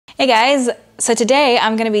Hey guys, so today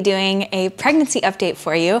I'm gonna be doing a pregnancy update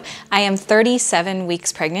for you. I am 37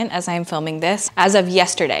 weeks pregnant as I am filming this as of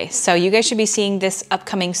yesterday. So you guys should be seeing this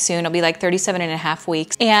upcoming soon. I'll be like 37 and a half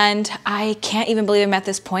weeks. And I can't even believe I'm at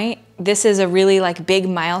this point. This is a really big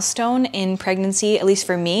milestone in pregnancy, at least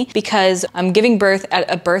for me, because I'm giving birth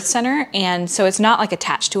at a birth center. And so it's not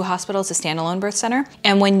attached to a hospital, it's a standalone birth center.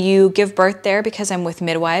 And when you give birth there, because I'm with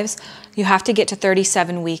midwives, you have to get to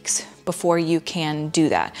 37 weeks before you can do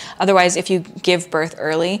that. Otherwise, if you give birth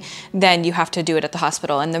early, then you have to do it at the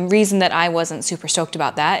hospital. And the reason that I wasn't super stoked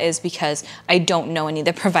about that is because I don't know any of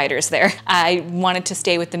the providers there. I wanted to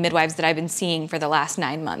stay with the midwives that I've been seeing for the last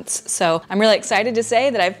 9 months. So I'm really excited to say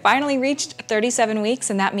that I've finally reached 37 weeks,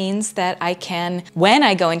 and that means that I can, when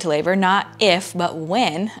I go into labor, not if, but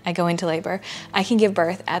when I go into labor, I can give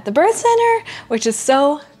birth at the birth center, which is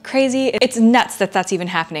so crazy. It's nuts that that's even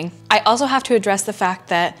happening. I also have to address the fact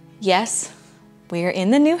that yes, we are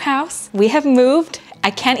in the new house. We have moved.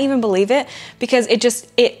 I can't even believe it because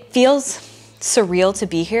it feels surreal to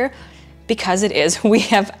be here because it is. We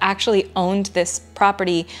have actually owned this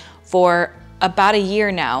property for about a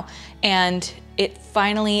year now, and it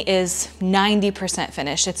finally is 90%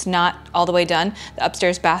 finished. It's not all the way done. The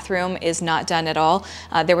upstairs bathroom is not done at all.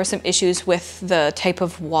 There were some issues with the type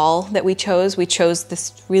of wall that we chose. We chose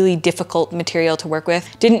this really difficult material to work with.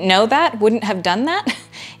 Didn't know that, wouldn't have done that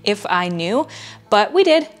if I knew, but we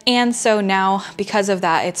did. And so now, because of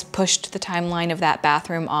that, it's pushed the timeline of that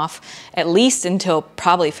bathroom off at least until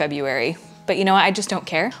probably February. But you know what, I just don't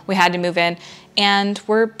care. We had to move in and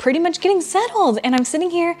we're pretty much getting settled. And I'm sitting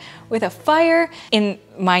here with a fire in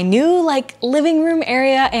my new living room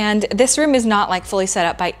area. And this room is not fully set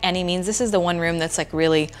up by any means. This is the one room that's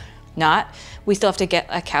really not. We still have to get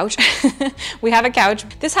a couch. We have a couch.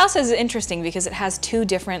 This house is interesting because it has two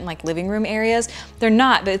different living room areas. They're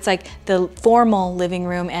not, but it's the formal living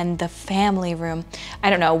room and the family room. I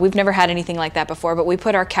don't know, we've never had anything like that before, but we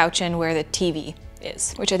put our couch in where the TV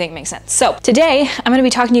is, which I think makes sense. So today I'm gonna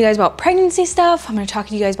be talking to you guys about pregnancy stuff. I'm gonna talk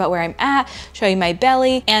to you guys about where I'm at, show you my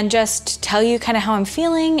belly, and just tell you kind of how I'm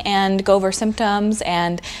feeling and go over symptoms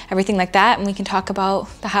and everything like that. And we can talk about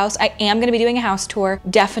the house. I am gonna be doing a house tour,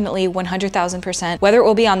 definitely 100,000%. Whether it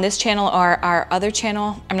will be on this channel or our other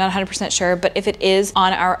channel, I'm not 100% sure, but if it is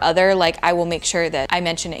on our other, I will make sure that I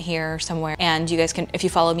mention it here somewhere. And you guys can, if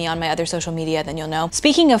you follow me on my other social media, then you'll know.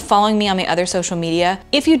 Speaking of following me on my other social media,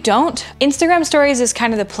 if you don't, Instagram stories is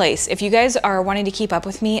kind of the place. If you guys are wanting to keep up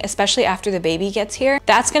with me, especially after the baby gets here,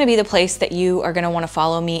 that's gonna be the place that you are gonna wanna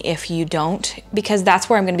follow me if you don't, because that's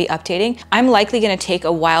where I'm gonna be updating. I'm likely gonna take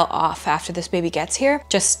a while off after this baby gets here,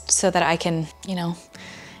 just so that I can,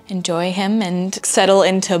 enjoy him and settle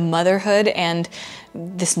into motherhood and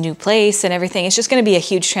this new place and everything. It's just gonna be a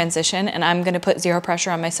huge transition, and I'm gonna put zero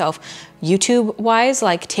pressure on myself YouTube-wise,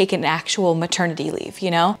 take an actual maternity leave,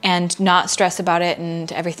 and not stress about it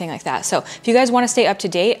and everything like that. So if you guys wanna stay up to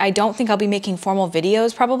date, I don't think I'll be making formal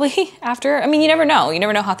videos probably after. I mean, you never know. You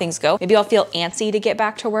never know how things go. Maybe I'll feel antsy to get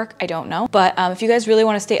back to work. I don't know. But if you guys really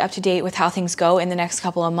wanna stay up to date with how things go in the next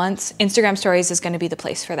couple of months, Instagram stories is gonna be the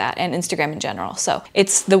place for that, and Instagram in general. So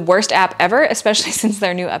it's the worst app ever, especially since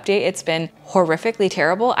their new update. It's been horrifically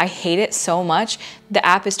terrible. I hate it so much. The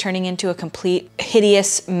app is turning into a complete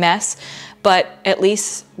hideous mess, but at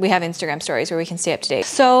least we have Instagram stories where we can stay up to date.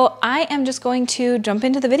 So I am just going to jump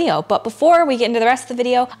into the video. But before we get into the rest of the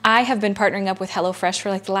video, I have been partnering up with HelloFresh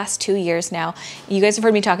for the last 2 years now. You guys have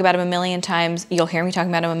heard me talk about them a million times. You'll hear me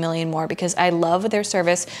talking about them a million more because I love their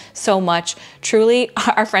service so much. Truly,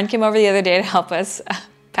 our friend came over the other day to help us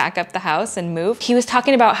pack up the house and move. He was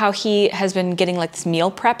talking about how he has been getting this meal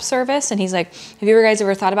prep service, and he's like, have you guys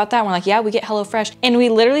ever thought about that? And we're like, yeah, we get HelloFresh. And we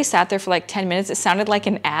literally sat there for 10 minutes. It sounded like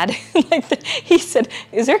an ad. He said,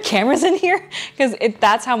 is there cameras in here? Because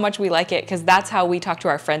that's how much we like it, because that's how we talk to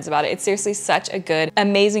our friends about it. It's seriously such a good,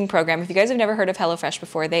 amazing program. If you guys have never heard of HelloFresh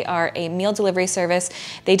before, they are a meal delivery service.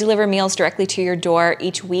 They deliver meals directly to your door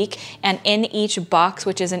each week, and in each box,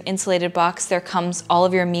 which is an insulated box, there comes all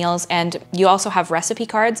of your meals, and you also have recipe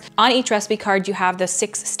cards. On each recipe card, you have the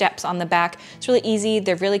 6 steps on the back. It's really easy,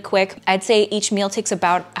 they're really quick. I'd say each meal takes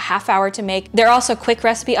about a half hour to make. There are also quick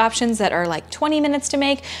recipe options that are 20 minutes to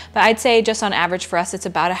make, but I'd say just on average for us, it's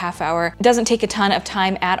about a half hour. It doesn't take a ton of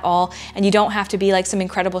time at all, and you don't have to be some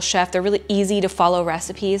incredible chef. They're really easy to follow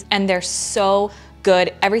recipes, and they're so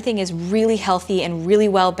good. Everything is really healthy and really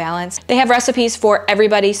well balanced. They have recipes for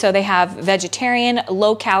everybody. So they have vegetarian,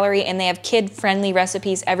 low calorie, and they have kid friendly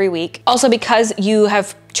recipes every week. Also, because you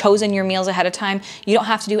have chosen your meals ahead of time. You don't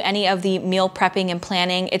have to do any of the meal prepping and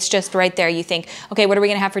planning. It's just right there. You think, okay, what are we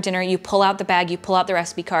gonna have for dinner? You pull out the bag, you pull out the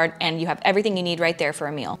recipe card, and you have everything you need right there for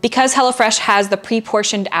a meal. Because HelloFresh has the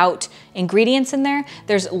pre-portioned out ingredients in there,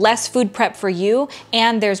 there's less food prep for you,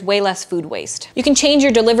 and there's way less food waste. You can change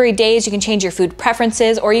your delivery days, you can change your food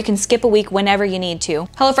preferences, or you can skip a week whenever you need to.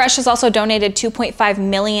 HelloFresh has also donated 2.5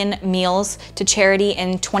 million meals to charity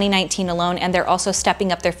in 2019 alone, and they're also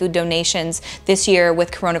stepping up their food donations this year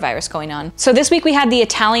with coronavirus going on. So this week we had the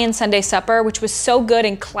Italian Sunday supper, which was so good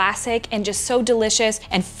and classic and just so delicious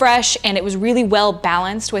and fresh, and it was really well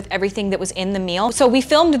balanced with everything that was in the meal. So we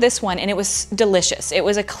filmed this one and it was delicious. It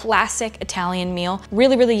was a classic Italian meal,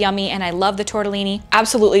 really, really yummy, and I love the tortellini,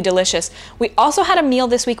 absolutely delicious. We also had a meal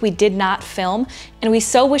this week we did not film, and we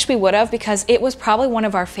so wish we would have because it was probably one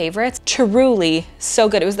of our favorites. Truly so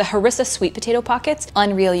good. It was the harissa sweet potato pockets.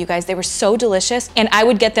 Unreal, you guys. They were so delicious, and I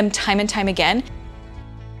would get them time and time again.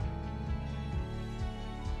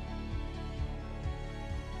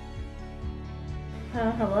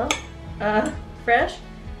 Hello? Fresh?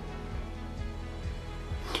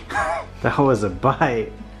 That was a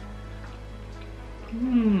bite.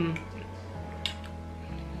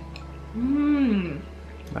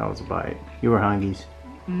 That was a bite. You were hungies.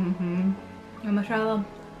 I'm gonna try them.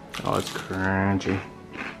 Oh, it's crunchy.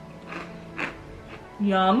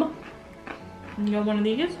 Yum. You got one of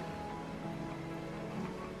these?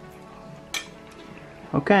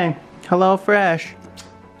 Okay. Hello, Fresh.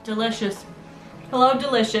 Delicious. Hello,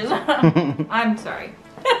 delicious. I'm sorry.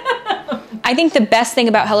 I think the best thing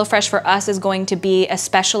about HelloFresh for us is going to be,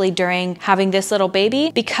 especially during having this little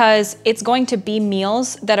baby, because it's going to be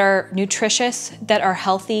meals that are nutritious, that are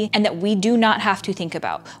healthy, and that we do not have to think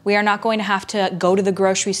about. We are not going to have to go to the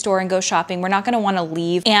grocery store and go shopping. We're not going to want to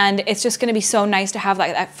leave. And it's just going to be so nice to have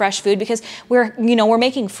that fresh food, because we're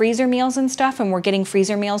making freezer meals and stuff, and we're getting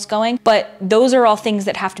freezer meals going, but those are all things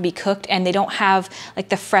that have to be cooked, and they don't have like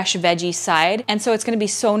the fresh veggie side. And so it's going to be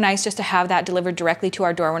so nice just to have that delivered directly to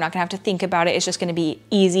our door. We're not going to have to think about it. It's just going to be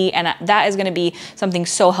easy, and that is going to be something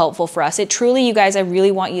so helpful for us. It truly, you guys, I really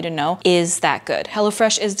want you to know, is that good.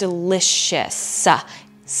 HelloFresh is delicious.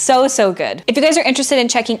 So, so good. If you guys are interested in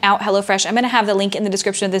checking out HelloFresh, I'm gonna have the link in the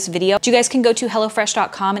description of this video. You guys can go to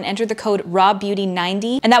HelloFresh.com and enter the code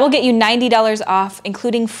RawBeauty90, and that will get you $90 off,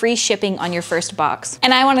 including free shipping on your first box.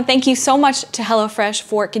 And I wanna thank you so much to HelloFresh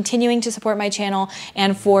for continuing to support my channel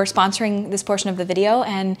and for sponsoring this portion of the video.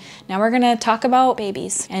 And now we're gonna talk about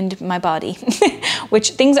babies and my body,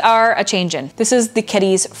 which things are a-changin'. This is the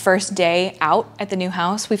kitties' first day out at the new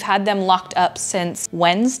house. We've had them locked up since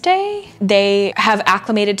Wednesday. They have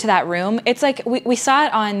acclimated to that room. It's like, we saw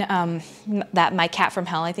it on that My Cat from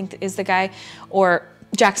Hell, I think is the guy, or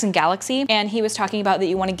Jackson Galaxy, and he was talking about that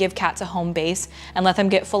you want to give cats a home base and let them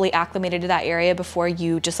get fully acclimated to that area before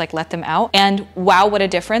you just like let them out. And wow, what a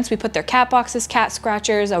difference. We put their cat boxes, cat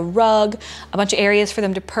scratchers, a rug, a bunch of areas for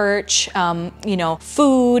them to perch,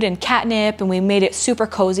 food and catnip, and we made it super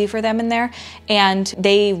cozy for them in there. And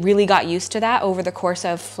they really got used to that over the course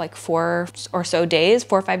of like 4 or 5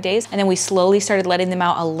 days. And then we slowly started letting them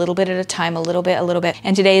out a little bit at a time, a little bit.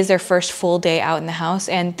 And today is their first full day out in the house,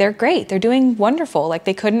 and they're great. They're doing wonderful. Like,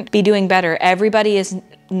 they couldn't be doing better. Everybody is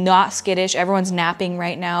not skittish. Everyone's napping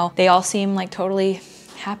right now. They all seem like totally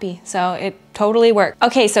happy. So it totally worked.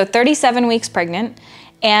 Okay, so 37 weeks pregnant,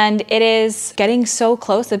 and it is getting so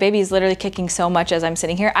close. The baby is literally kicking so much as I'm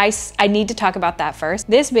sitting here. I need to talk about that first.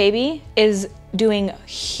 This baby is doing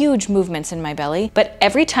huge movements in my belly, but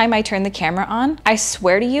every time I turn the camera on, I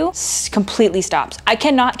swear to you, completely stops. I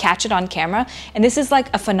cannot catch it on camera, and this is like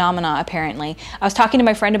a phenomena apparently. I was talking to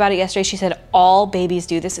my friend about it yesterday. She said all babies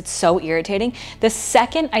do this. It's so irritating. The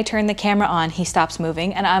second I turn the camera on, he stops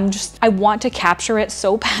moving, and I want to capture it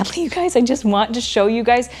so badly, you guys. I just want to show you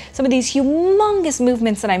guys some of these humongous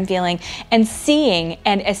movements that I'm feeling and seeing,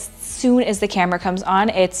 and as soon as the camera comes on,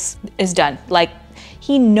 it's done. Like,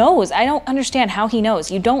 he knows. I don't understand how he knows.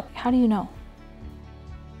 How do you know?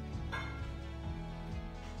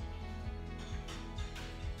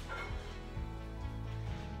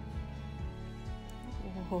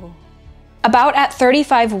 Whoa. About at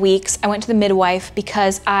 35 weeks, I went to the midwife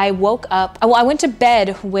because I woke up, I went to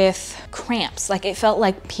bed with cramps. Like, it felt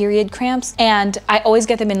like period cramps, and I always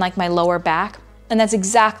get them in like my lower back. And that's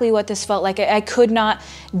exactly what this felt like. I could not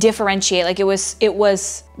differentiate. Like, it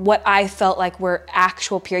was what I felt like were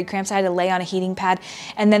actual period cramps. I had to lay on a heating pad.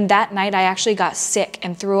 And then that night I actually got sick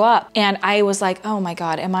and threw up. And I was like, oh my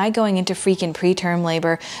God, am I going into freaking preterm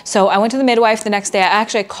labor? So I went to the midwife the next day.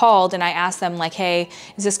 I called and I asked them like, hey,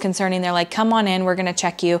 is this concerning? They're like, come on in, we're gonna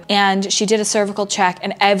check you. And she did a cervical check,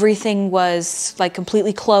 and everything was like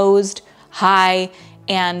completely closed, high,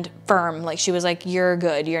 and firm. Like she was like, you're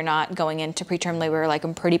good. You're not going into preterm labor. Like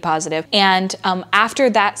I'm pretty positive. And after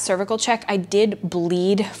that cervical check, I did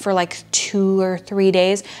bleed for like 2 or 3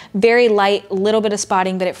 days. Very light, little bit of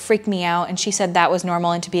spotting, but it freaked me out. And she said that was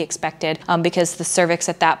normal and to be expected because the cervix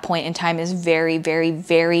at that point in time is very, very,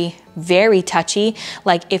 very, very touchy.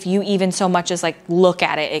 Like if you even so much as like look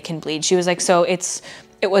at it, it can bleed. She was like, so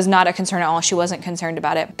it was not a concern at all. She wasn't concerned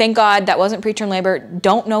about it. Thank God that wasn't preterm labor.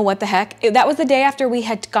 Don't know what the heck. That was the day after we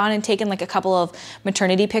had gone and taken like a couple of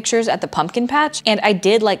maternity pictures at the pumpkin patch. And I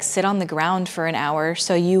did like sit on the ground for an hour.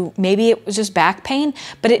 So maybe it was just back pain,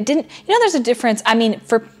 but it didn't, you know, there's a difference. I mean,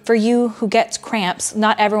 for you who gets cramps,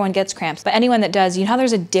 not everyone gets cramps, but anyone that does, you know how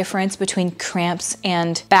there's a difference between cramps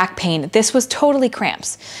and back pain. This was totally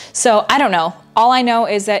cramps. So I don't know. All I know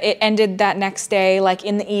is that it ended that next day, like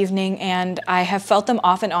in the evening, and I have felt them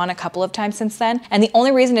off and on a couple of times since then. And the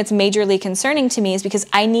only reason it's majorly concerning to me is because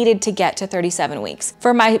I needed to get to 37 weeks.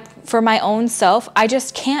 For my own self, I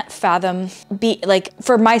just can't fathom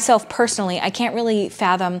for myself personally, I can't really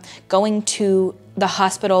fathom going to the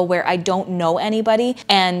hospital where I don't know anybody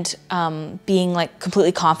and being like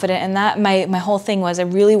completely confident in that. My whole thing was I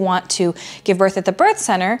really want to give birth at the birth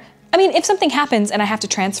center. I mean, if something happens and I have to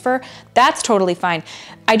transfer, that's totally fine.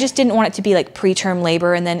 I just didn't want it to be like preterm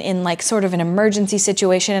labor and then in like sort of an emergency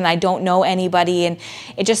situation and I don't know anybody and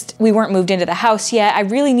we weren't moved into the house yet. I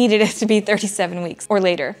really needed it to be 37 weeks or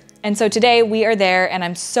later. And so today we are there and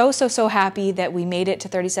I'm so, so, so happy that we made it to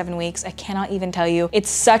 37 weeks. I cannot even tell you. It's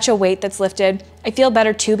such a weight that's lifted. I feel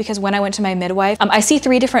better too because when I went to my midwife, I see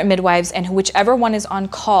 3 different midwives and whichever one is on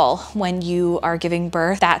call when you are giving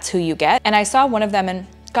birth, that's who you get. And I saw one of them and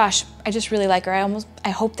gosh, I just really like her. I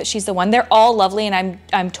hope that she's the one. They're all lovely and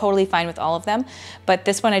I'm totally fine with all of them. But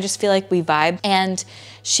this one, I just feel like we vibe. And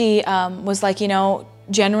she was like, you know,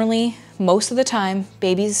 generally, most of the time,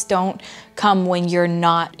 babies don't come when you're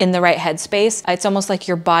not in the right headspace. It's almost like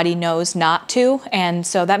your body knows not to. And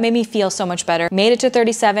so that made me feel so much better. Made it to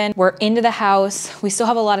 37. We're into the house. We still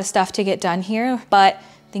have a lot of stuff to get done here, but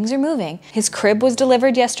things are moving. His crib was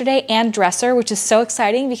delivered yesterday and dresser, which is so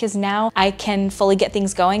exciting because now I can fully get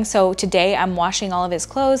things going. So today I'm washing all of his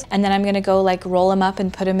clothes and then I'm gonna go like roll him up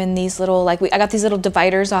and put him in these little, I got these little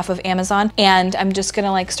dividers off of Amazon and I'm just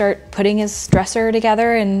gonna like start putting his dresser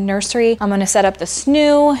together in nursery. I'm gonna set up the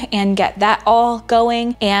snoo and get that all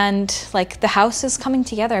going and like the house is coming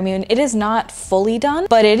together. I mean, it is not fully done,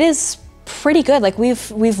 but it is pretty good. Like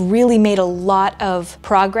we've really made a lot of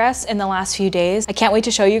progress in the last few days. I can't wait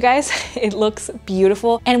to show you guys. It looks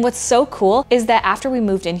beautiful. And what's so cool is that after we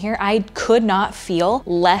moved in here, I could not feel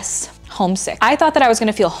less homesick. I thought that I was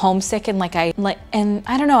gonna feel homesick and and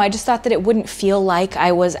I don't know, I just thought that it wouldn't feel like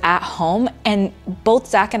I was at home. And both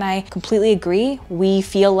Zach and I completely agree. We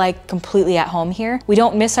feel like completely at home here. We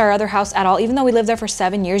don't miss our other house at all. Even though we lived there for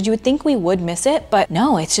 7 years, you would think we would miss it, but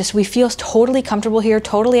no, it's just, we feel totally comfortable here,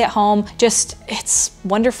 totally at home. Just, it's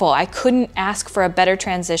wonderful. I couldn't ask for a better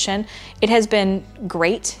transition. It has been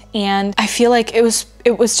great. And I feel like it was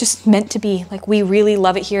just meant to be. Like we really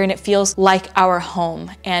love it here and it feels like our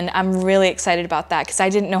home. And I'm really excited about that because I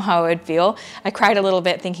didn't know how it would feel. I cried a little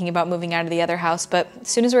bit thinking about moving out of the other house, but as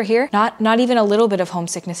soon as we're here, not even a little bit of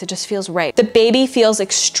homesickness. It just feels right. The baby feels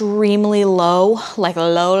extremely low, like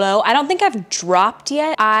low. I don't think I've dropped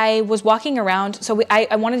yet. I was walking around. So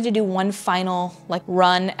I wanted to do one final like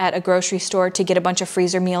run at a grocery store to get a bunch of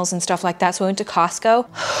freezer meals and stuff like that. So we went to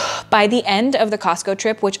Costco. By the end of the Costco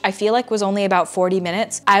trip, which I feel like was only about 40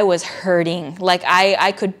 minutes, I was hurting. Like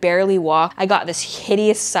I could barely walk. I got this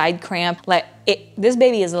hideous side cramp. This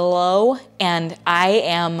baby is low and I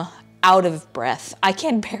am out of breath. I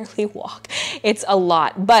can barely walk. It's a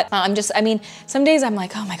lot, but I mean, some days I'm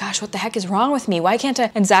like, oh my gosh, what the heck is wrong with me? Why can't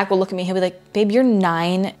I? And Zach will look at me, he'll be like, babe, you're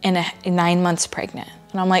 9 months pregnant.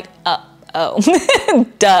 And I'm like, oh,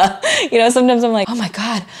 duh. You know, sometimes I'm like, oh my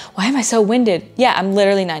God, why am I so winded? Yeah, I'm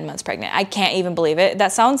literally 9 months pregnant. I can't even believe it.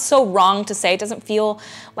 That sounds so wrong to say. It doesn't feel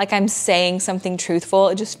like I'm saying something truthful.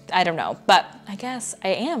 It just, I don't know. But I guess I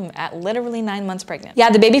am at literally 9 months pregnant. Yeah,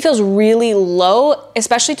 the baby feels really low,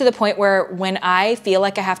 especially to the point where when I feel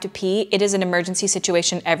like I have to pee, it is an emergency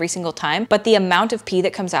situation every single time. But the amount of pee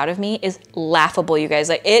that comes out of me is laughable, you guys.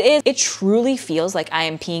 Like it truly feels like I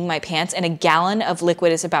am peeing my pants and a gallon of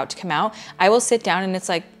liquid is about to come out. I will sit down and it's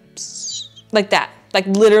like that. Like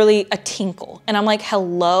literally a tinkle. And I'm like,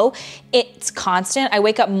 hello, it's constant. I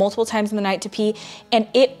wake up multiple times in the night to pee and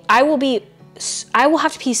I will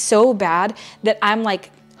have to pee so bad that I'm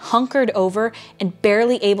like hunkered over and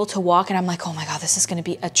barely able to walk. And I'm like, oh my God, this is gonna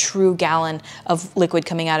be a true gallon of liquid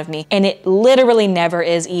coming out of me. And it literally never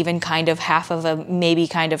is even kind of half of a maybe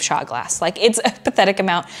kind of shot glass. Like, it's a pathetic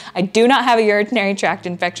amount. I do not have a urinary tract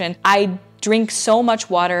infection. I drink so much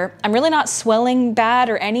water. I'm really not swelling bad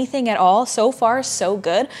or anything at all. So far, so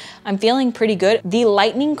good. I'm feeling pretty good. The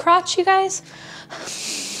lightening crotch, you guys,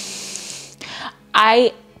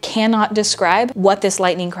 I cannot describe what this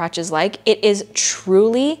lightening crotch is like. It is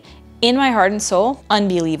truly, in my heart and soul,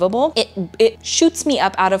 unbelievable. It shoots me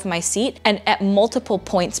up out of my seat, and at multiple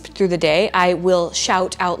points through the day, I will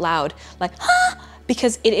shout out loud, like, ah!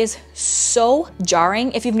 Because it is so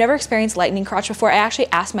jarring. If you've never experienced lightening crotch before, I actually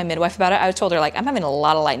asked my midwife about it. I told her, like, I'm having a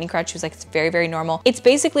lot of lightening crotch. She was like, it's very, very normal. It's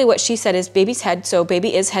basically what she said is baby's head. So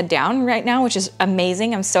baby is head down right now, which is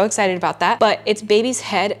amazing. I'm so excited about that. But it's baby's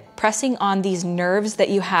head pressing on these nerves that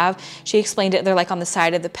you have. She explained it, they're like on the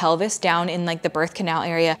side of the pelvis down in like the birth canal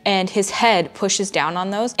area, and his head pushes down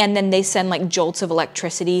on those, and then they send like jolts of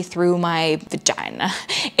electricity through my vagina.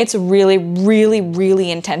 It's really, really,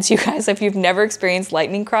 really intense, you guys. If you've never experienced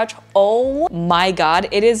lightening crotch, oh my God,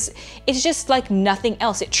 it's just like nothing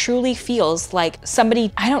else. It truly feels like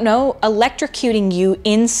somebody, I don't know, electrocuting you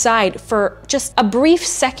inside for just a brief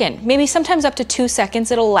second, maybe sometimes up to 2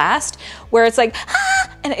 seconds it'll last, where it's like,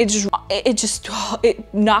 ah, and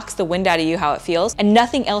it knocks the wind out of you how it feels, and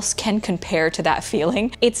nothing else can compare to that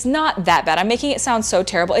feeling. It's not that bad. I'm making it sound so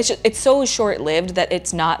terrible. It's so short-lived that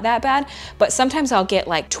it's not that bad, but sometimes I'll get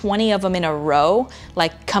like 20 of them in a row,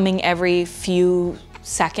 like coming every few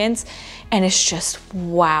seconds, and it's just,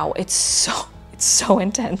 wow, it's so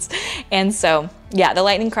intense. And so yeah, the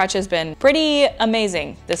lightening crotch has been pretty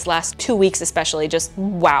amazing this last 2 weeks, especially, just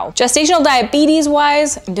wow. Gestational diabetes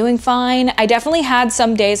wise, I'm doing fine. I definitely had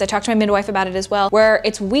some days, I talked to my midwife about it as well, where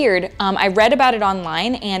it's weird. I read about it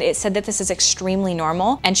online and it said that this is extremely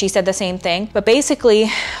normal, and she said the same thing. But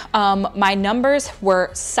basically, my numbers were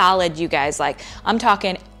solid, you guys. Like, I'm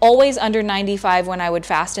talking always under 95 when I would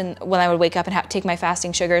fast and when I would wake up and take my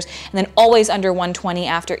fasting sugars, and then always under 120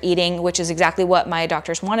 after eating, which is exactly what my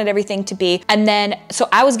doctors wanted everything to be. And then, so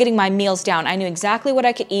I was getting my meals down. I knew exactly what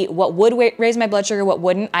I could eat, what would raise my blood sugar, what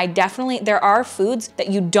wouldn't. There are foods that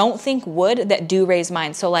you don't think would that do raise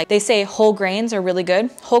mine. So like they say whole grains are really good.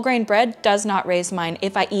 Whole grain bread does not raise mine.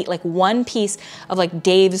 If I eat like one piece of like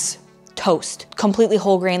Dave's toast, completely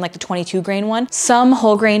whole grain, like the 22 grain one, some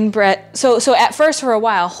whole grain bread. So at first, for a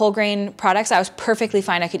while, whole grain products, I was perfectly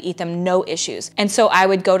fine. I could eat them, no issues. And so I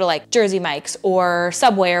would go to like Jersey Mike's or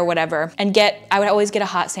Subway or whatever and I would always get a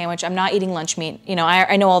hot sandwich. I'm not eating lunch meat. You know,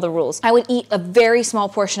 I know all the rules. I would eat a very small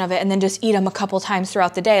portion of it and then just eat them a couple times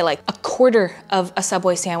throughout the day, like a quarter of a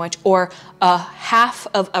Subway sandwich or a half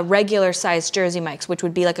of a regular sized Jersey Mike's, which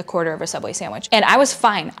would be like a quarter of a Subway sandwich. And I was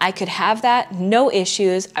fine. I could have that, no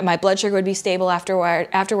issues. My blood sugar would be stable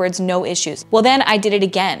afterwards, no issues. Well, then I did it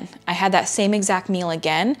again. I had that same exact meal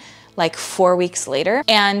again, like 4 weeks later.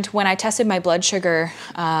 And when I tested my blood sugar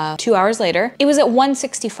 2 hours later, it was at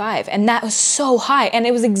 165, and that was so high. And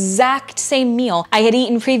it was exact same meal I had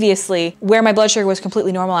eaten previously where my blood sugar was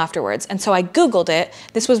completely normal afterwards. And so I Googled it.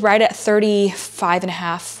 This was right at 35 and a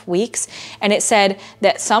half weeks. And it said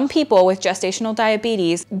that some people with gestational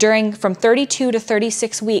diabetes from 32 to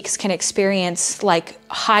 36 weeks can experience like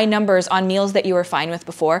high numbers on meals that you were fine with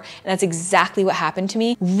before. And that's exactly what happened to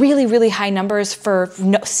me. Really, really high numbers for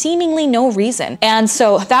seemingly no reason. And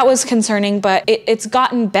so that was concerning, but it's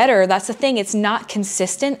gotten better. That's the thing, it's not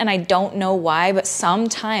consistent, and I don't know why, but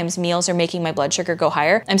sometimes meals are making my blood sugar go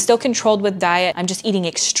higher. I'm still controlled with diet. I'm just eating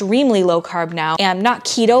extremely low carb now, and I'm not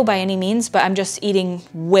keto by any means, but I'm just eating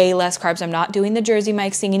way less carbs. I'm not doing the Jersey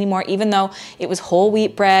Mike's thing anymore, even though it was whole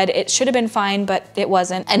wheat bread. It should have been fine, but it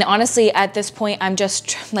wasn't. And honestly, at this point, I'm just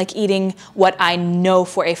like eating what I know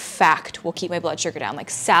for a fact will keep my blood sugar down, like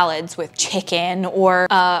salads with chicken, or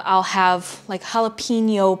I'll have like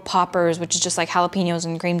jalapeno poppers, which is just like jalapenos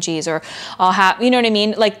and cream cheese, or I'll have, you know what I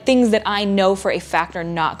mean? Like things that I know for a fact are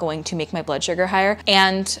not going to make my blood sugar higher.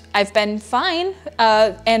 And I've been fine.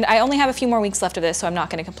 And I only have a few more weeks left of this, so I'm not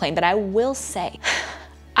gonna complain, but I will say,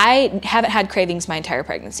 I haven't had cravings my entire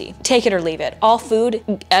pregnancy. Take it or leave it. All food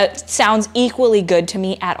sounds equally good to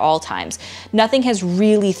me at all times. Nothing has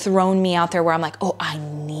really thrown me out there where I'm like, oh, I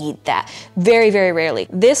need that. Very, very rarely.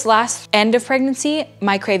 This last end of pregnancy,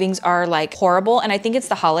 my cravings are like horrible. And I think it's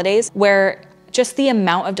the holidays where just the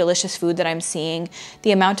amount of delicious food that I'm seeing,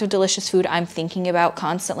 the amount of delicious food I'm thinking about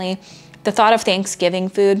constantly, The thought of Thanksgiving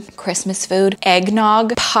food, Christmas food,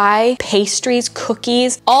 eggnog, pie, pastries,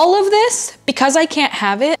 cookies, all of this, because I can't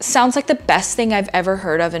have it, sounds like the best thing I've ever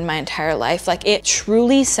heard of in my entire life. Like, it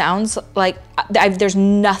truly sounds like there's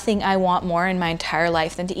nothing I want more in my entire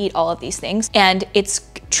life than to eat all of these things. And it's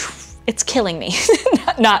killing me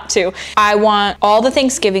not to. I want all the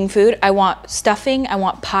Thanksgiving food. I want stuffing. I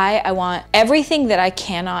want pie. I want everything that I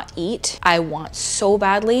cannot eat. I want so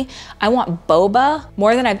badly. I want boba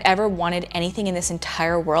more than I've ever wanted anything in this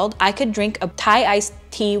entire world. I could drink a Thai iced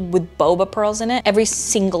tea with boba pearls in it every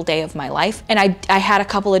single day of my life. And I had a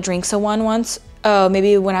couple of drinks of one once.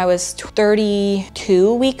 Maybe when I was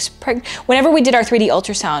 32 weeks pregnant. Whenever we did our 3D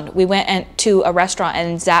ultrasound, we went to a restaurant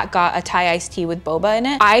and Zach got a Thai iced tea with boba in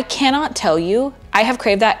it. I cannot tell you, I have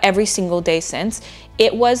craved that every single day since.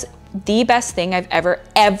 It was the best thing I've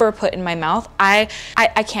ever put in my mouth. I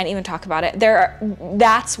can't even talk about it.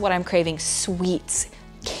 That's what I'm craving. Sweets,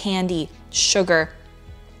 candy, sugar.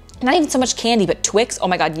 Not even so much candy, but Twix. Oh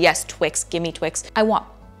my God, yes, Twix, give me Twix. I want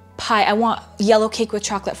pie. I want yellow cake with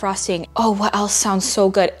chocolate frosting. Oh, what else sounds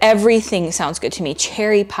so good? Everything sounds good to me.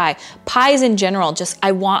 Cherry pie. Pies in general,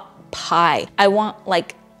 I want pie. I want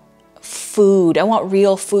like food. I want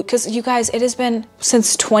real food. Because you guys, it has been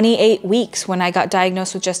since 28 weeks when I got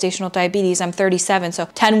diagnosed with gestational diabetes. I'm 37, so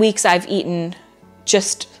 10 weeks I've eaten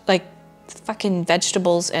just like fucking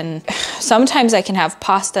vegetables, and sometimes I can have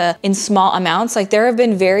pasta in small amounts. Like, there have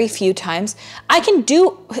been very few times I can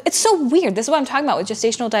do, it's so weird. This is what I'm talking about with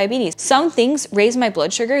gestational diabetes. Some things raise my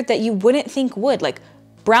blood sugar that you wouldn't think would, like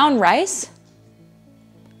brown rice,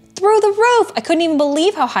 through the roof. I couldn't even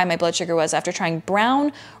believe how high my blood sugar was after trying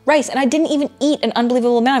brown rice. And I didn't even eat an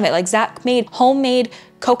unbelievable amount of it. Like, Zach made homemade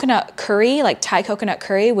coconut curry, like Thai coconut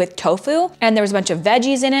curry with tofu, and there was a bunch of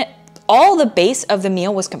veggies in it. All the base of the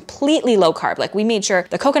meal was completely low carb. Like, we made sure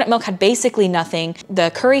the coconut milk had basically nothing,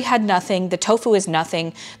 the curry had nothing, the tofu is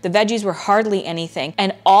nothing, the veggies were hardly anything.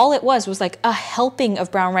 And all it was like a helping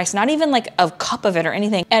of brown rice, not even like a cup of it or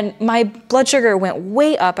anything. And my blood sugar went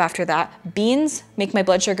way up after that. Beans make my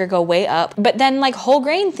blood sugar go way up, but then like whole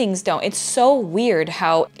grain things don't. It's so weird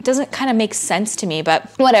how it doesn't kind of make sense to me, but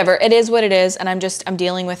whatever, it is what it is. And I'm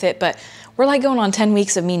dealing with it. But we're like going on 10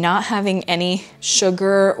 weeks of me not having any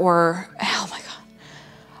sugar or, oh my God.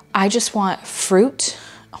 I just want fruit.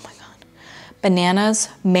 Oh my God. Bananas,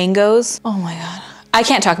 mangoes. Oh my God. I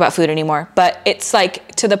can't talk about food anymore, but it's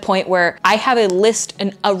like to the point where I have a list,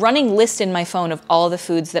 a running list in my phone of all the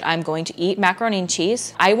foods that I'm going to eat. Macaroni and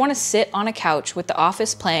cheese. I want to sit on a couch with The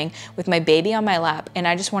Office playing with my baby on my lap, and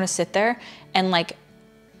I just want to sit there and like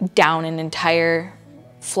down an entire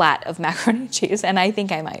flat of macaroni and cheese, and I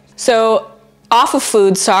think I might. So off of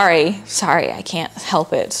food, sorry, I can't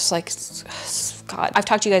help it. It's like, God. I've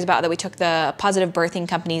talked to you guys about that we took the Positive Birthing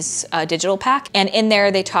Company's digital pack, and in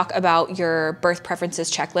there they talk about your birth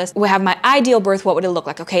preferences checklist. We have my ideal birth, what would it look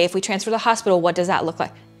like? Okay, if we transfer to the hospital, what does that look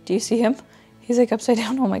like? Do you see him? He's like upside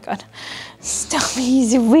down, oh my God. Stop me,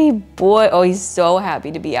 he's a wee boy. Oh, he's so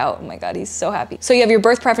happy to be out. Oh my God, he's so happy. So you have your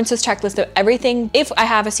birth preferences checklist of everything. If I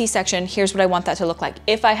have a C-section, here's what I want that to look like.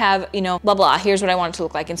 If I have, you know, blah, blah, here's what I want it to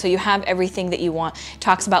look like. And so you have everything that you want. It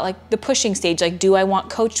talks about like the pushing stage, like do I want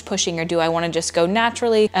coached pushing or do I want to just go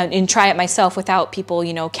naturally and try it myself without people,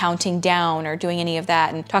 you know, counting down or doing any of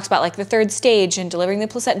that. And talks about like the third stage and delivering the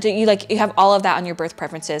placenta. You have all of that on your birth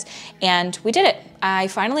preferences. And we did it. I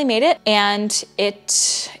finally made it and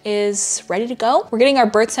it is ready to go. We're getting our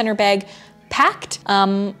birth center bag packed.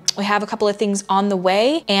 We have a couple of things on the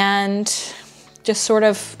way and just sort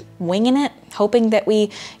of winging it, hoping that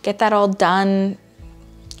we get that all done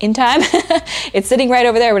in time. It's sitting right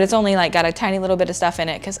over there, but it's only like got a tiny little bit of stuff in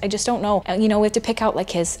it because I just don't know. You know, we have to pick out like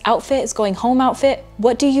his outfit, his going home outfit.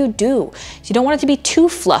 What do? You don't want it to be too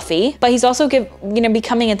fluffy, but he's also be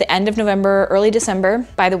coming at the end of November, early December.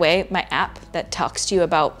 By the way, my app that talks to you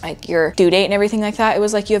about like your due date and everything like that, it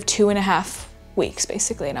was like you have 2.5 weeks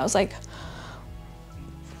basically. And I was like,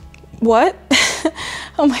 what?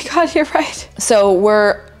 Oh my God, you're right. So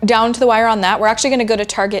we're down to the wire on that. We're actually gonna go to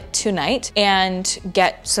Target tonight and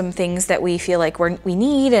get some things that we feel like we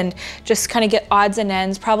need and just kind of get odds and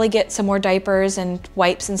ends, probably get some more diapers and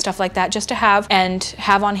wipes and stuff like that just to have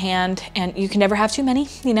on hand. And you can never have too many,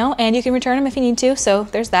 you know, and you can return them if you need to. So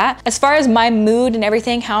there's that. As far as my mood and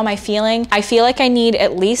everything, how am I feeling? I feel like I need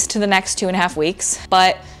at least the next 2.5 weeks,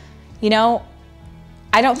 but you know,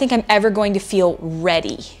 I don't think I'm ever going to feel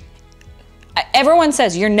ready. Everyone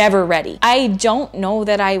says you're never ready. I don't know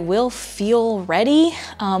that I will feel ready.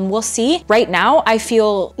 We'll see. Right now, I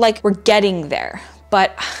feel like we're getting there,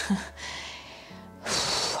 but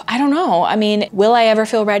I don't know. I mean, will I ever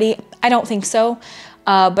feel ready? I don't think so.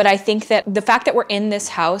 But I think that the fact that we're in this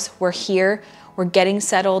house, we're here, we're getting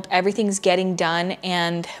settled, everything's getting done,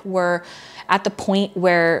 and we're at the point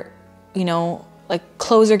where, you know, like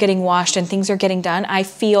clothes are getting washed and things are getting done, I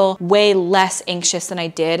feel way less anxious than I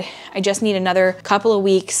did. I just need another couple of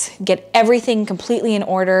weeks, get everything completely in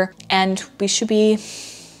order, and we should be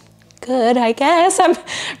good, I guess. I'm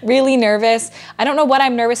really nervous. I don't know what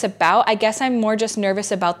I'm nervous about. I guess I'm more just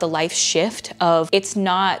nervous about the life shift of it's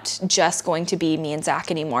not just going to be me and Zach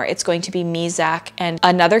anymore. It's going to be me, Zach, and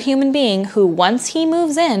another human being who, once he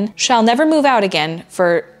moves in, shall never move out again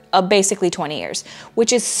for basically 20 years,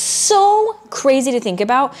 which is so crazy to think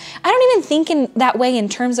about. I don't even think in that way in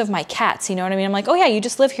terms of my cats, you know what I mean? I'm like, oh yeah, you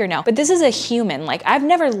just live here now. But this is a human. Like, I've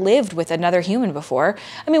never lived with another human before.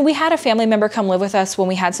 I mean, we had a family member come live with us when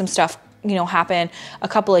we had some stuff, you know, happen a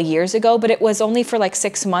couple of years ago, but it was only for like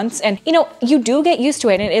 6 months. And, you know, you do get used to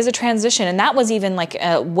it, and it is a transition. And that was even like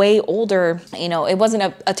a way older, you know, it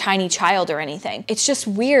wasn't a tiny child or anything. It's just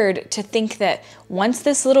weird to think that once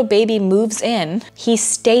this little baby moves in, he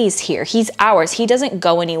stays here. He's ours. He doesn't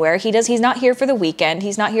go anywhere. He's not here for the weekend.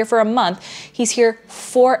 He's not here for a month. He's here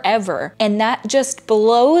forever. And that just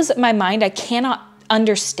blows my mind. I cannot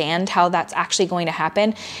understand how that's actually going to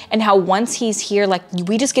happen, and how once he's here, like,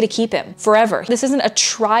 we just get to keep him forever. This isn't a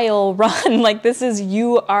trial run. Like, this is,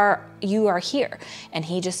 you are here, and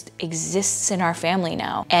he just exists in our family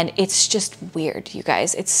now. And it's just weird, you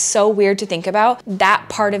guys. It's so weird to think about that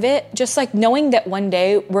part of it. Just like knowing that one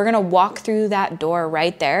day we're gonna walk through that door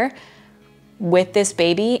right there with this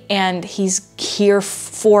baby, and he's here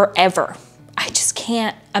forever. I just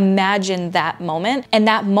can't imagine that moment. And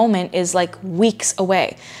that moment is like weeks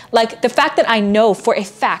away. Like, the fact that I know for a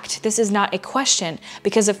fact, this is not a question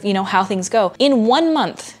because of, you know, how things go. In 1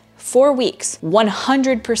 month, 4 weeks,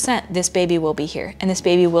 100% this baby will be here, and this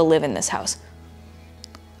baby will live in this house.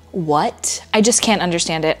 What? I just can't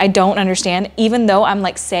understand it. I don't understand, even though I'm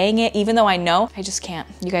like saying it, even though I know, I just can't.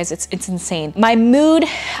 You guys, it's insane. My mood,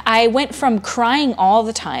 I went from crying all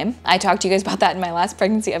the time. I talked to you guys about that in my last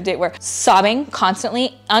pregnancy update, where sobbing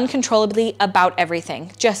constantly, uncontrollably about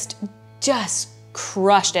everything. Just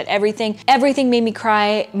crushed at everything. Everything made me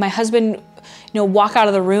cry. My husband, you know, walk out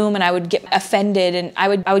of the room and I would get offended, and I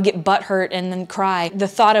would get butthurt and then cry. The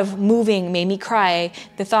thought of moving made me cry.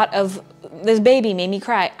 The thought of this baby made me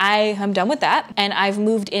cry. I am done with that, and I've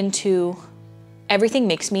moved into everything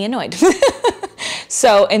makes me annoyed.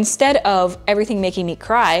 So instead of everything making me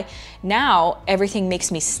cry, now everything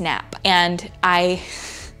makes me snap. And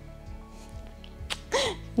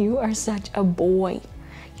you are such a boy.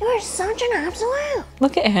 You are such an absolute.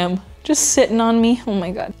 Look at him, just sitting on me. Oh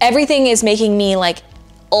my God. Everything is making me like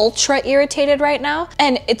ultra irritated right now.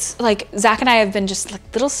 And it's like, Zach and I have been just like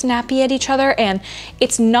little snappy at each other, and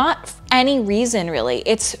it's not any reason really.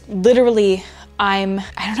 It's literally, I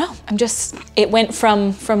don't know. It went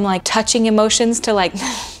from like touching emotions to like,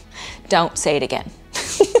 don't say it again.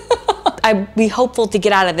 I'd be hopeful to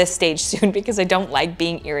get out of this stage soon because I don't like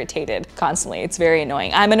being irritated constantly. It's very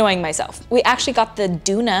annoying. I'm annoying myself. We actually got the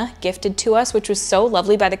Doona gifted to us, which was so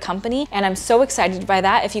lovely by the company, and I'm so excited by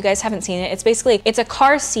that. If you guys haven't seen it, it's a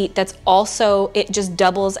car seat that's also, it just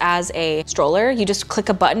doubles as a stroller. You just click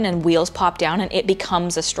a button and wheels pop down and it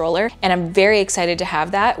becomes a stroller, and I'm very excited to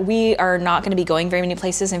have that. We are not gonna be going very many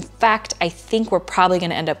places. In fact, I think we're probably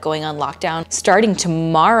gonna end up going on lockdown starting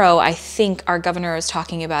tomorrow. I think our governor is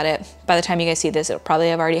talking about it. By the time you guys see this, it'll probably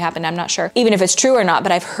have already happened. I'm not sure, even if it's true or not,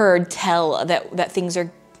 but I've heard tell that things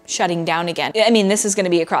are shutting down again. I mean, this is gonna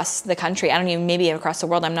be across the country. I don't even, maybe across the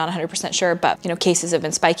world, I'm not 100% sure, but you know, cases have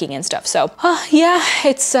been spiking and stuff. So yeah,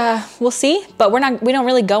 it's, we'll see, but we don't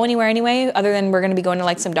really go anywhere anyway, other than we're gonna be going to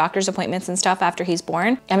like some doctor's appointments and stuff after he's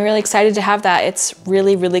born. I'm really excited to have that. It's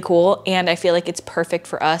really, really cool. And I feel like it's perfect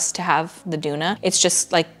for us to have the Doona. It's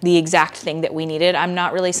just like the exact thing that we needed. I'm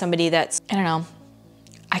not really somebody that's, I don't know,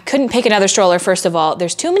 I couldn't pick another stroller, first of all.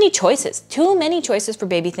 There's too many choices for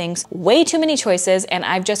baby things, way too many choices. And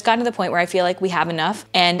I've just gotten to the point where I feel like we have enough,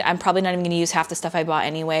 and I'm probably not even gonna use half the stuff I bought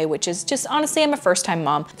anyway, which is just, honestly, I'm a first-time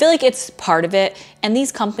mom. I feel like it's part of it, and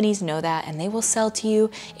these companies know that, and they will sell to you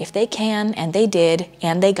if they can, and they did,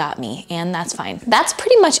 and they got me, and that's fine. That's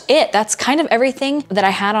pretty much it. That's kind of everything that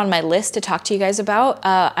I had on my list to talk to you guys about.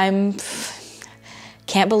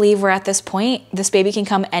 Can't believe we're at this point. This baby can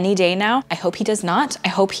come any day now. I hope he does not. I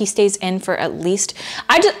hope he stays in for at least,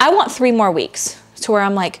 I want 3 more weeks to where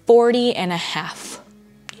I'm like 40 and a half.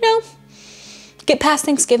 You know, get past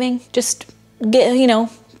Thanksgiving, just get, you know,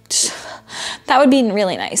 That would be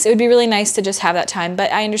really nice. It would be really nice to just have that time,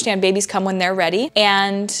 but I understand babies come when they're ready.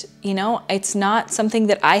 And you know, it's not something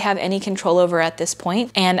that I have any control over at this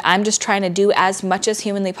point. And I'm just trying to do as much as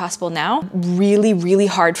humanly possible now. Really, really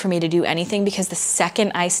hard for me to do anything because the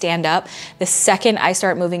second I stand up, the second I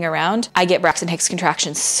start moving around, I get Braxton Hicks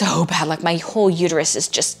contractions so bad. Like my whole uterus is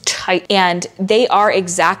just tight, and they are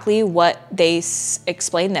exactly what they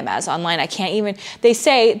explain them as online. I can't even, they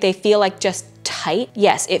say they feel like just tight.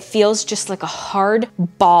 Yes, it feels just like a hard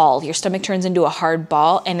ball. Your stomach turns into a hard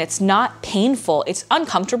ball, and it's not painful. It's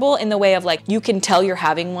uncomfortable in the way of like, you can tell you're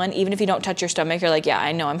having one. Even if you don't touch your stomach, you're like, yeah,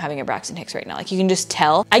 I know I'm having a Braxton Hicks right now. Like you can just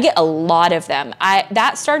tell. I get a lot of them.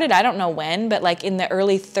 That started, I don't know when, but like in the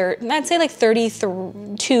early I'd say like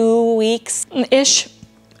 32 weeks-ish,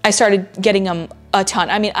 I started getting them a ton.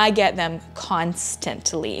 I mean, I get them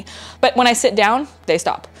constantly. But when I sit down, they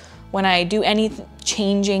stop. When I do any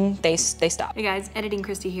changing, they stop. Hey guys, Editing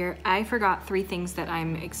Kristi here. I forgot 3 things that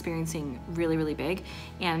I'm experiencing really, really big,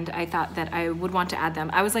 and I thought that I would want to add them.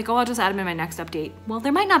 I was like, oh, I'll just add them in my next update. Well,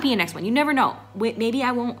 there might not be a next one. You never know. Maybe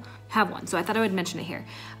I won't have one, so I thought I would mention it here.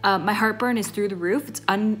 My heartburn is through the roof. It's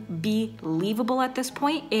unbelievable at this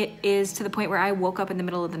point. It is to the point where I woke up in the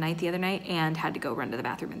middle of the night the other night and had to go run to the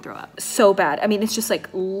bathroom and throw up. So bad. I mean, it's just like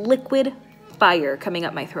liquid fire coming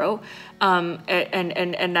up my throat,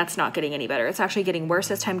 and that's not getting any better. It's actually getting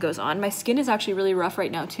worse as time goes on. My skin is actually really rough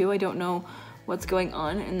right now too. I don't know what's going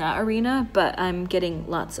on in that arena, but I'm getting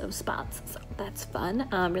lots of spots, so that's fun.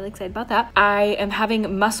 I'm really excited about that. I am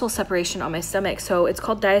having muscle separation on my stomach, so it's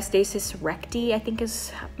called diastasis recti, I think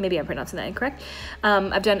is, maybe I'm pronouncing that incorrect.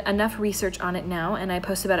 I've done enough research on it now, and I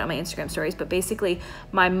post about it on my Instagram stories, but basically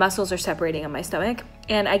my muscles are separating on my stomach,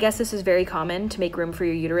 and I guess this is very common to make room for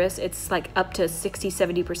your uterus. It's like up to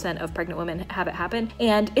 60-70% of pregnant women have it happen,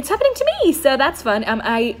 and it's happening to me, so that's fun.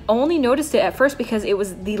 I only noticed it at first because it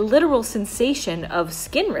was the literal sensation of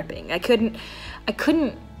skin ripping. I couldn't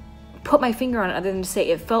put my finger on it other than to say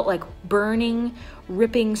it felt like burning,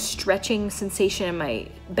 ripping, stretching sensation in my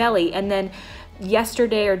belly. And then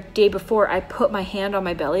yesterday or day before, I put my hand on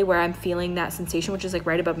my belly where I'm feeling that sensation, which is like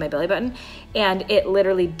right above my belly button, and it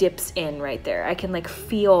literally dips in right there. I can like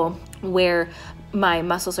feel where my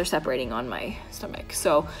muscles are separating on my stomach.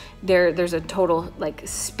 So there's a total like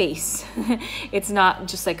space. It's not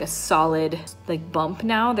just like a solid like bump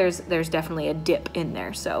now. There's definitely a dip in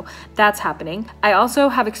there. So that's happening. I also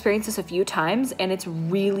have experienced this a few times, and it's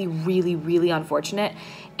really, really, really unfortunate.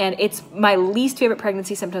 And it's my least favorite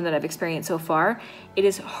pregnancy symptom that I've experienced so far. It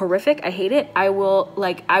is horrific. I hate it. I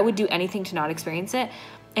would do anything to not experience it.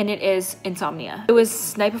 And it is insomnia. It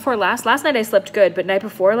was night before last. Last night I slept good, but night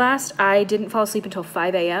before last, I didn't fall asleep until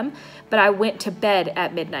 5 a.m., but I went to bed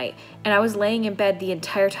at midnight. And I was laying in bed the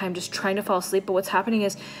entire time just trying to fall asleep, but what's happening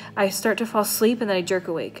is I start to fall asleep and then I jerk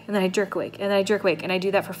awake, and then I jerk awake, and then I jerk awake, and I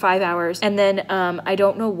do that for 5 hours. And then I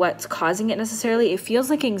don't know what's causing it necessarily. It feels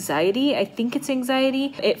like anxiety. I think it's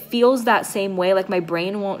anxiety. It feels that same way, like my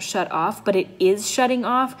brain won't shut off, but it is shutting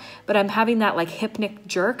off, but I'm having that like hypnic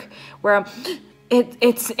jerk where I'm...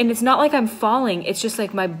 It's not like I'm falling. It's just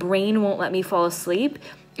like my brain won't let me fall asleep.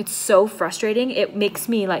 It's so frustrating. It makes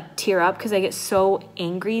me like tear up because I get so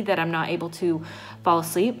angry that I'm not able to fall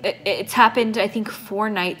asleep. It's happened, I think, 4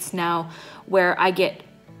 nights now where I get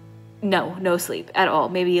no sleep at all.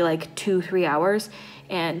 Maybe like 2-3 hours.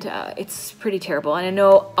 And it's pretty terrible. And I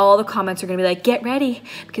know all the comments are gonna be like, get ready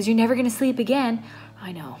because you're never gonna sleep again.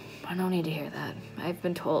 I know. I don't need to hear that. I've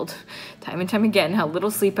been told time and time again how little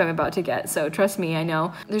sleep I'm about to get. So trust me, I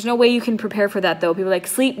know. There's no way you can prepare for that though. People are like,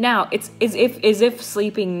 sleep now. It's as if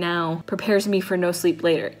sleeping now prepares me for no sleep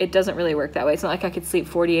later. It doesn't really work that way. It's not like I could sleep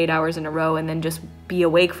 48 hours in a row and then just be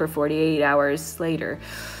awake for 48 hours later.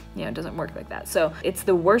 You know, it doesn't work like that. So it's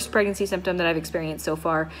the worst pregnancy symptom that I've experienced so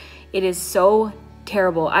far. It is so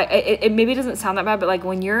terrible. It maybe doesn't sound that bad, but like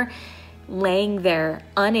when you're laying there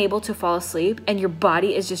unable to fall asleep and your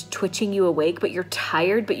body is just twitching you awake, but you're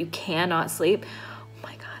tired, but you cannot sleep. Oh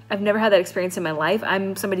my God, I've never had that experience in my life.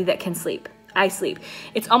 I'm somebody that can sleep. I sleep.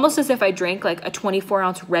 It's almost as if I drank like a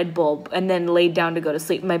 24-ounce Red Bull and then laid down to go to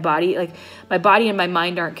sleep. My body and my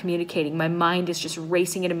mind aren't communicating. My mind is just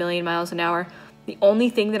racing at 1,000,000 miles an hour. The only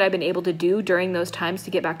thing that I've been able to do during those times to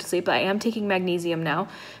get back to sleep, I am taking magnesium now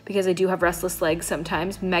because I do have restless legs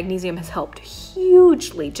sometimes. Magnesium has helped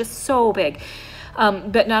hugely, just so big.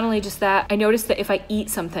 But not only just that, I noticed that if I eat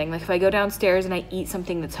something, like if I go downstairs and I eat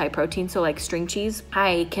something that's high protein, so like string cheese,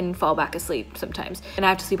 I can fall back asleep sometimes. And I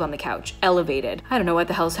have to sleep on the couch, elevated. I don't know what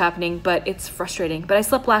the hell's happening, but it's frustrating. But I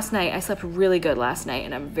slept last night. I slept really good last night,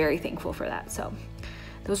 and I'm very thankful for that. So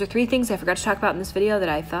those are 3 things I forgot to talk about in this video that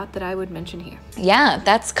I thought that I would mention here. Yeah,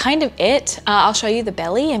 that's kind of it. I'll show you the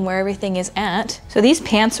belly and where everything is at. So these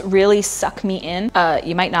pants really suck me in.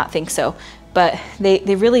 You might not think so, but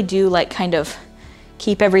they really do like kind of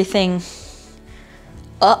keep everything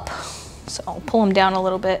up. So I'll pull them down a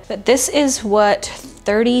little bit. But this is what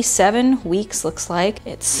 37 weeks looks like.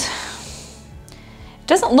 It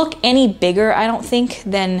doesn't look any bigger, I don't think,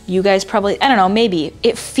 than you guys probably, I don't know, maybe.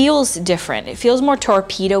 It feels different. It feels more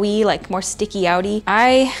torpedo-y, like more sticky outy.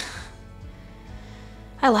 I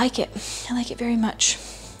like it. I like it very much.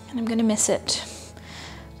 And I'm gonna miss it.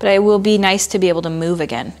 But it will be nice to be able to move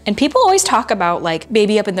again. And people always talk about like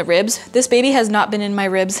baby up in the ribs. This baby has not been in my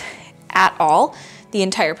ribs at all the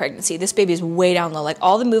entire pregnancy. This baby is way down low. Like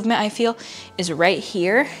all the movement I feel is right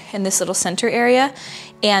here in this little center area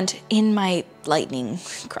and in my lightening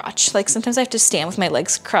crotch. Like sometimes I have to stand with my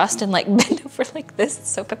legs crossed and like bend over like this. It's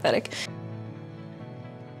so pathetic.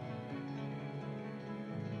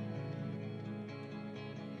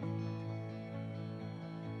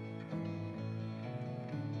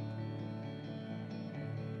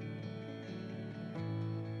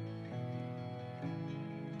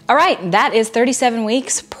 All right, that is 37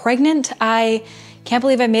 weeks pregnant. I can't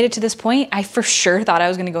believe I made it to this point. I for sure thought I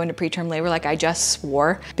was gonna go into preterm labor, like I just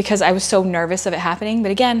swore, because I was so nervous of it happening.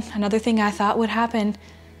 But again, another thing I thought would happen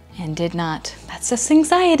and did not. That's just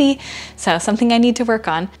anxiety. So something I need to work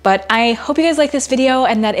on. But I hope you guys like this video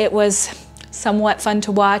and that it was somewhat fun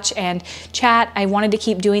to watch and chat. I wanted to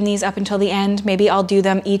keep doing these up until the end. Maybe I'll do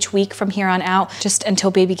them each week from here on out, just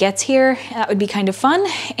until baby gets here. That would be kind of fun.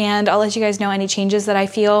 And I'll let you guys know any changes that I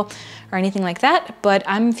feel or anything like that. But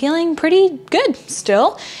I'm feeling pretty good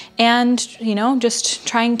still. And you know, just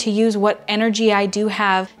trying to use what energy I do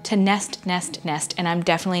have to nest. And I'm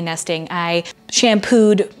definitely nesting. I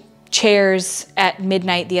shampooed chairs at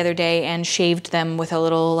midnight the other day and shaved them with a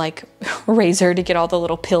little like razor to get all the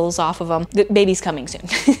little pills off of them. The baby's coming soon.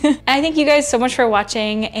 I thank you guys so much for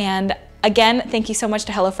watching, and again, thank you so much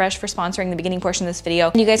to HelloFresh for sponsoring the beginning portion of this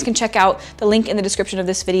video. You guys can check out the link in the description of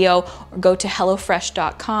this video or go to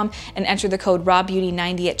hellofresh.com and enter the code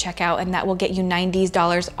RawBeauty90 at checkout, and that will get you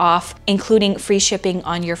 $90 off, including free shipping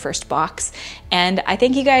on your first box. And I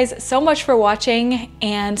thank you guys so much for watching,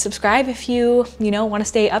 and subscribe if you want to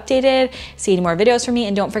stay updated, see any more videos from me,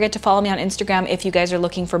 and don't forget to follow me on Instagram if you guys are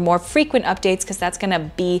looking for more frequent updates, because that's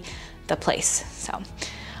gonna be the place. So.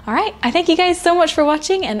 All right, I thank you guys so much for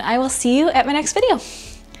watching, and I will see you at my next video.